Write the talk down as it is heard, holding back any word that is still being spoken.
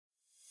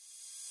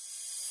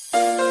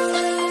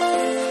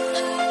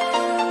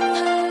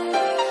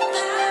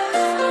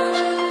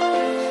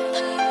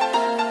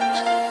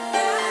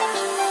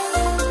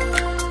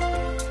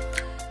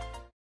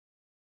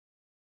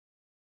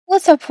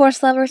What's up,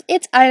 horse lovers?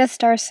 It's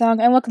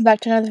ida.starsong, and welcome back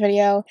to another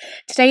video.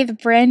 Today, the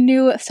brand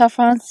new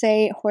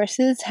Franc's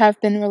horses have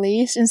been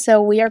released, and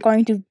so we are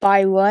going to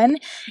buy one.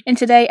 And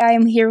today, I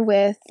am here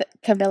with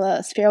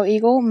Camilla Sparrow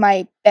Eagle,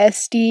 my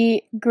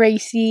bestie,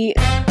 Gracie.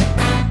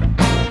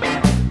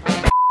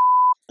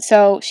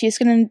 So she's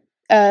gonna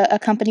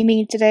accompany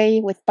me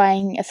today with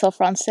buying a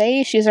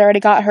Franc's. She's already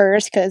got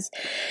hers because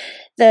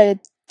the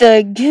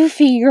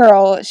goofy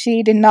girl,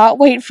 she did not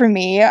wait for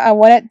me. I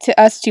wanted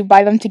us to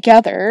buy them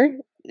together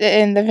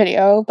in the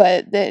video,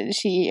 but then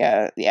she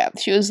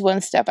was one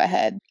step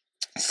ahead.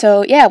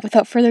 So yeah,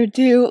 without further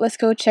ado, let's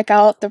go check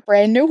out the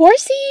brand new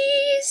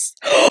horsies.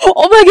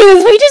 Oh my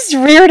goodness, we just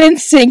reared in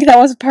sync. That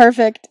was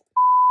perfect.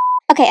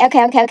 Okay.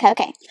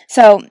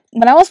 So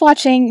when I was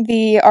watching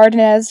the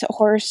Ardennes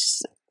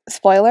horse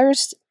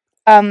spoilers,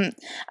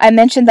 I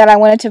mentioned that I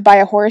wanted to buy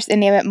a horse and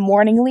name it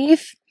Morning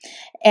Leaf,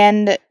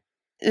 and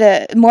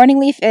the Morning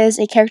Leaf is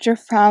a character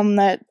from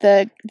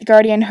the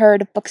Guardian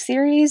Herd book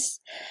series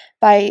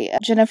by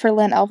Jennifer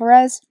Lynn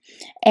Alvarez,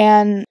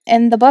 and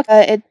in the book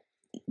it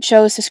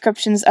shows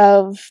descriptions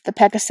of the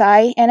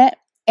Pegasi in it,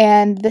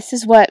 and this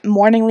is what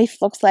Morning Leaf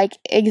looks like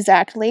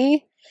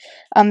exactly.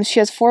 She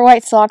has 4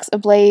 white socks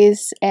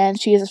ablaze, and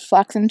she is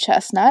flaxen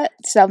chestnut,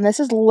 so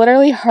this is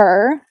literally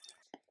her,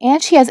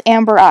 and she has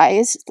amber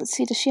eyes. Let's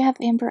see, does she have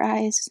amber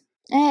eyes?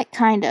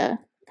 Kinda.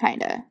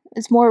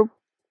 It's more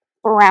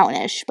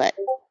brownish, but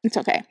it's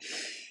okay.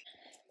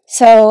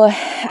 So,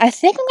 I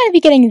think I'm going to be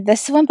getting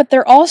this one, but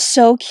they're all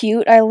so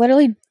cute. I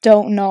literally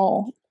don't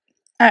know.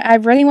 I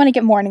really want to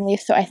get Morning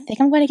Leaf, so I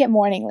think I'm going to get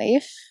Morning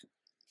Leaf.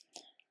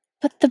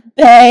 But the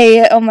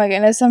bay, oh my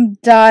goodness, I'm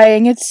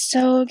dying. It's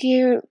so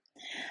cute.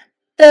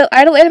 The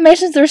idle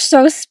animations, they're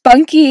so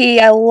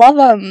spunky. I love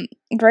them.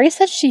 Grace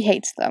said she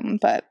hates them,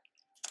 but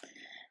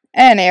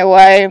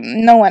anyway,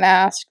 no one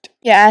asked.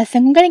 Yeah, I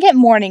think I'm going to get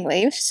Morning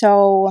Leaf,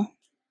 so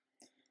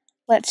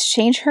let's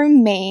change her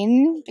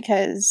mane,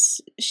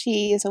 because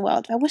she is a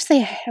wild. I wish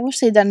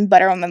they'd done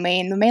better on the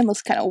mane. The mane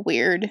looks kind of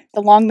weird. The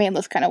long mane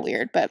looks kind of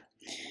weird, but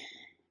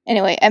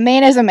anyway, a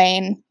mane is a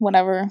mane.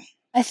 Whatever.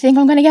 I think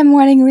I'm gonna get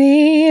Morning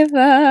Leaf.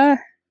 I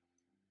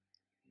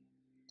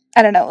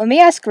don't know. Let me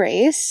ask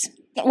Grace.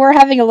 We're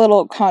having a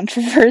little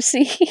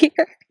controversy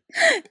here.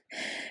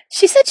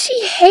 She said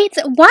she hates.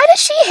 Why does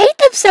she hate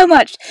them so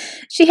much?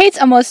 She hates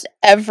almost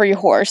every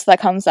horse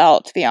that comes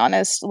out, to be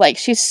honest. Like,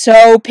 she's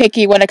so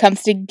picky when it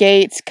comes to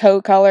gaits,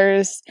 coat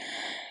colors,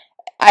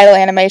 idle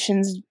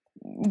animations,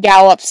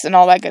 gallops, and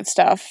all that good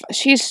stuff.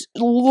 She's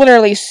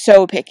literally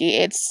so picky.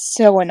 It's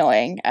so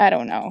annoying. I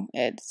don't know.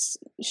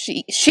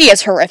 She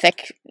is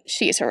horrific.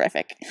 She is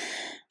horrific.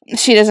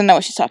 She doesn't know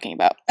what she's talking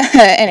about.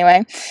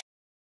 Anyway.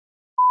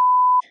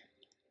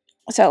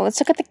 So,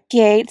 let's look at the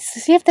gaits.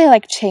 See if they,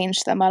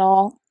 change them at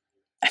all.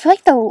 I feel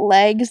like the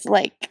legs,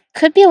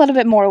 could be a little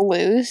bit more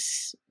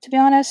loose, to be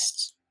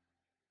honest.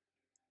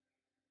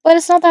 But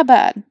it's not that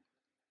bad.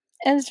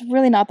 It's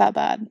really not that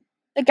bad.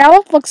 The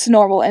gallop looks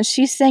normal, and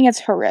she's saying it's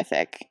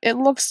horrific. It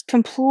looks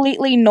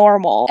completely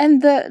normal.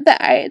 And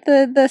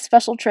the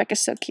special trick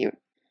is so cute.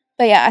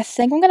 But yeah, I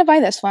think I'm gonna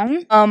buy this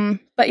one.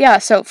 But yeah,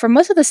 so for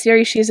most of the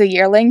series, she's a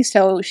yearling,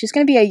 so she's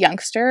gonna be a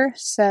youngster,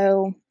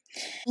 so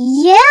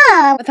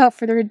Yeah! Without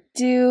further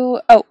ado...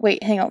 Oh,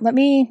 wait, hang on. Let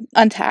me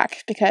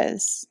untack,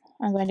 because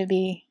I'm going to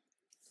be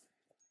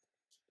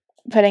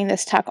putting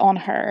this tack on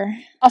her.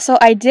 Also,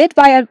 I did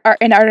buy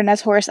an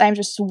Ardennes horse. I'm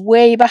just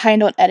way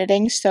behind on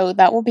editing, so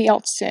that will be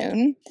out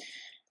soon.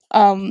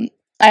 I'm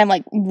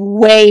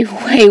way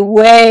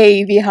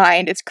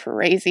behind. It's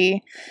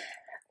crazy.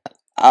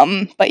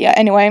 But yeah,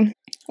 anyway,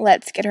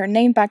 let's get her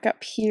name back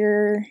up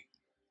here.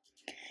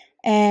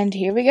 And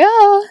here we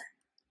go.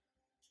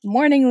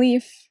 Morning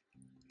Leaf.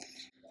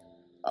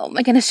 Oh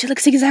my goodness, she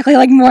looks exactly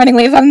like Morning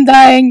Leaf. I'm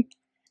dying.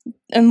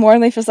 And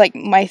Morning Leaf is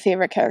my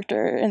favorite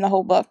character in the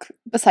whole book,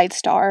 besides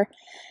Star.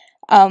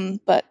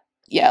 But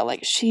yeah,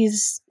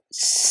 she's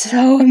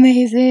so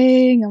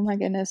amazing. Oh my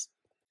goodness.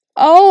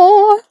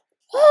 Oh,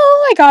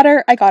 I got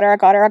her.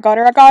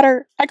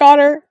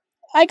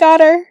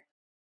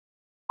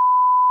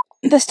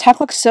 This tack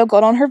looks so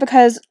good on her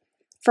because,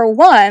 for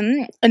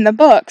one, in the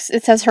books,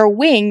 it says her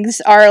wings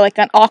are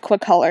an aqua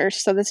color,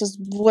 so this is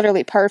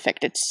literally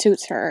perfect. It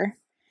suits her.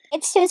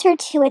 It suits her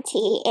to a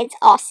T. It's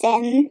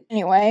awesome.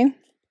 Anyway,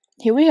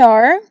 here we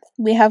are.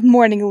 We have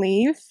Morning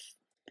Leaf.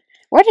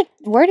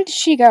 Where did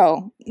she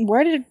go?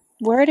 Where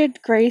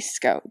did Grace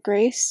go?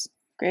 Grace?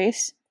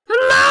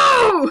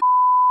 Hello!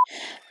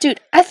 Dude,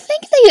 I feel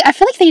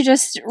like they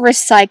just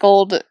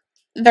recycled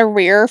the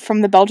rear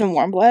from the Belgian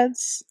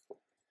Warmbloods.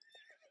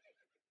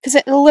 Because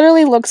it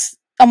literally looks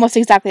almost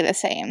exactly the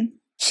same.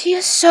 She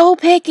is so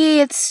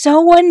picky. It's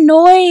so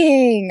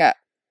annoying.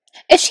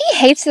 If she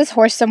hates this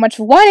horse so much,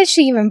 why did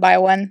she even buy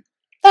one?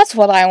 That's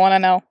what I want to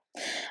know.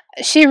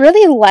 She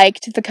really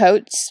liked the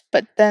coats,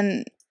 but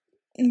then...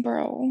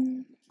 Bro.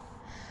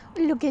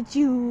 Look at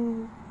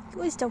you.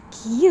 You're so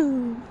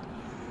cute.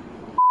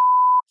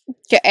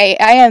 Okay,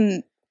 I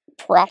am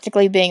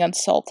practically being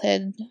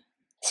insulted.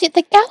 See,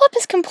 the Gallop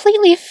is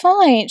completely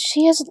fine.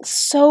 She is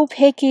so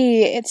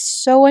picky.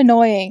 It's so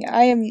annoying.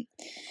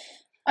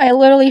 I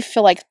literally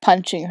feel like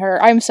punching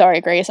her. I'm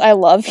sorry, Grace. I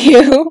love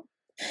you.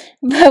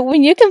 But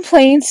when you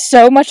complain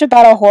so much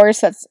about a horse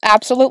that's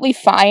absolutely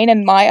fine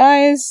in my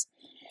eyes,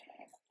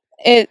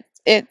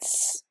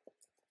 it's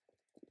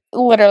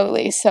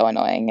literally so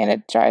annoying and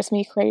it drives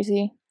me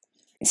crazy.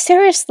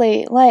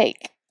 Seriously,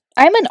 like,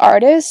 I'm an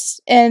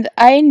artist and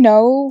I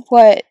know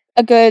what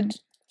a good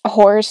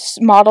horse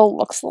model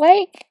looks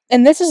like,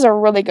 and this is a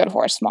really good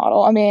horse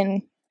model. I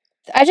mean,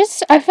 I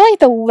feel like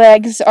the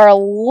legs are a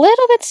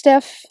little bit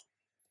stiff.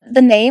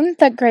 The name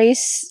that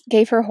Grace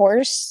gave her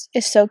horse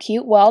is so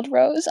cute, Wild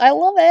Rose. I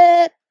love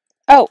it.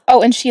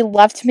 Oh, and she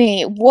left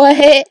me.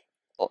 What?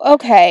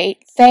 Okay,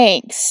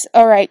 thanks.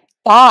 Alright,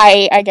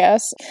 bye, I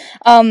guess.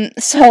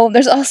 So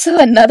there's also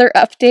another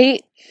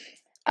update.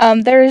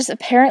 There's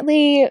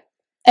apparently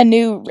a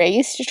new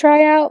race to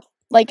try out,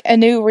 like a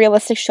new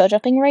realistic show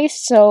jumping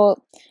race.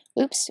 So,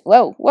 oops,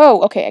 whoa.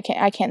 Okay,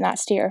 I cannot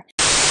steer.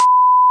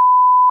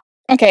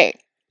 Okay,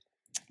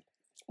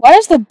 why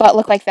does the butt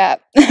look like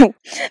that?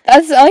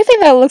 That's the only thing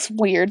that looks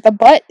weird. The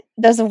butt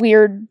does a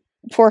weird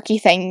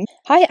twerky thing.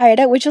 Hi,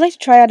 Ida. Would you like to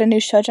try out a new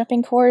show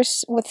jumping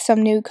course with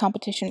some new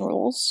competition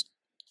rules?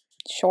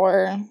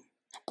 Sure.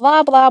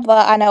 Blah blah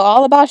blah. I know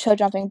all about show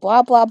jumping.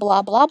 Blah blah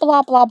blah blah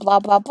blah blah blah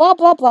blah blah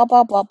blah blah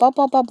blah blah blah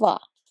blah blah blah.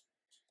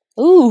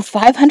 Ooh,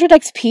 500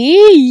 XP?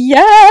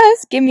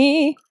 Yes!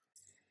 Gimme!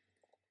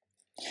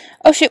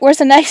 Oh shit, where's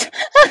the next?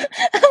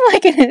 Oh my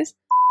goodness.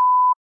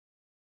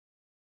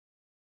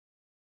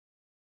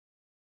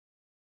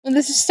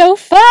 This is so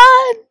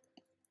fun!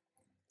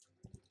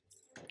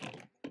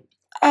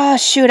 Oh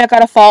shoot, I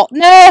got a fault.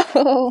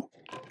 No!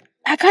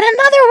 I got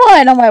another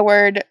one! Oh my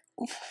word.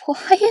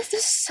 Why is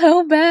this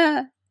so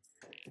bad?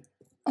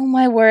 Oh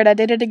my word, I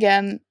did it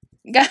again.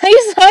 Guys,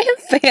 I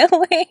am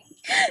failing.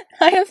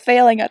 I am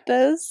failing at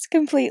this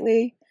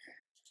completely.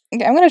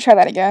 Okay, I'm gonna try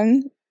that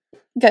again.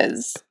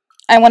 Because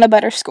I want a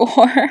better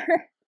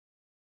score.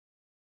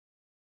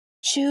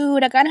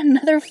 Shoot, I got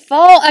another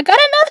fault. I got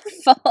another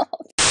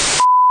fault.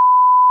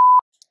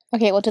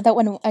 Okay, we'll do that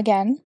one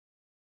again.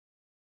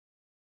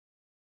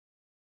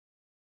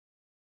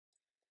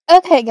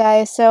 Okay,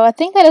 guys, so I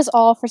think that is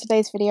all for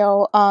today's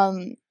video.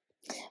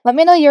 Let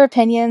me know your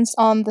opinions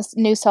on this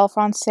new Selle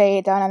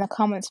Francais down in the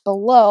comments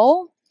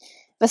below.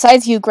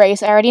 Besides you,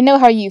 Grace, I already know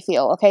how you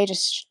feel, okay?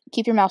 Just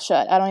keep your mouth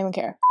shut. I don't even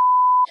care.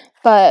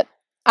 But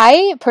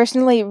I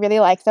personally really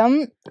like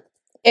them.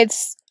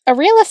 It's a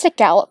realistic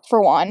gallop,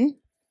 for one.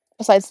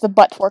 Besides the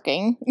butt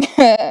twerking.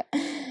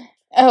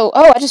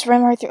 oh, I just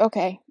ran right through.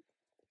 Okay.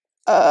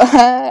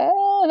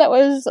 That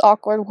was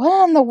awkward.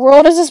 What in the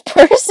world is this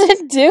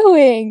person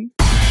doing?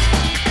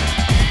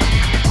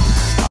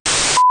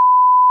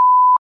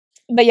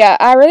 But yeah,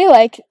 I really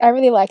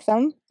like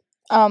them.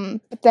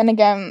 But then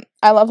again,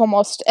 I love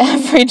almost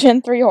every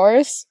Gen 3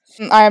 horse.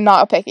 I am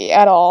not picky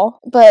at all.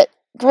 But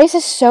Grace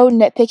is so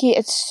nitpicky,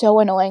 it's so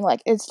annoying.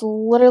 Like, it's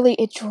literally,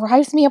 it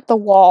drives me up the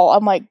wall.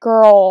 I'm like,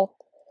 girl,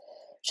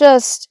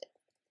 just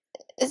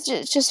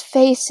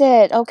face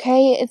it,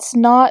 okay? It's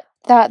not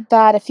that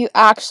bad if you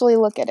actually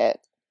look at it.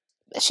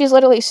 She's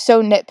literally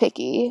so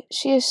nitpicky.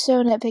 She is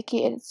so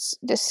nitpicky, it's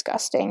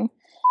disgusting.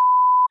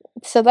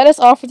 So that is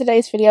all for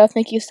today's video.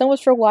 Thank you so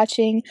much for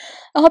watching.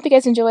 I hope you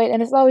guys enjoyed,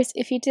 and as always,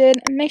 if you did,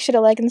 make sure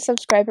to like and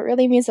subscribe. It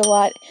really means a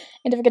lot.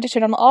 And don't forget to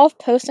turn on all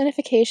post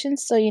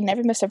notifications so you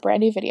never miss a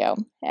brand new video.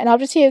 And I'll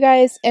just see you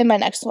guys in my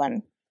next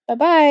one.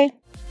 Bye-bye!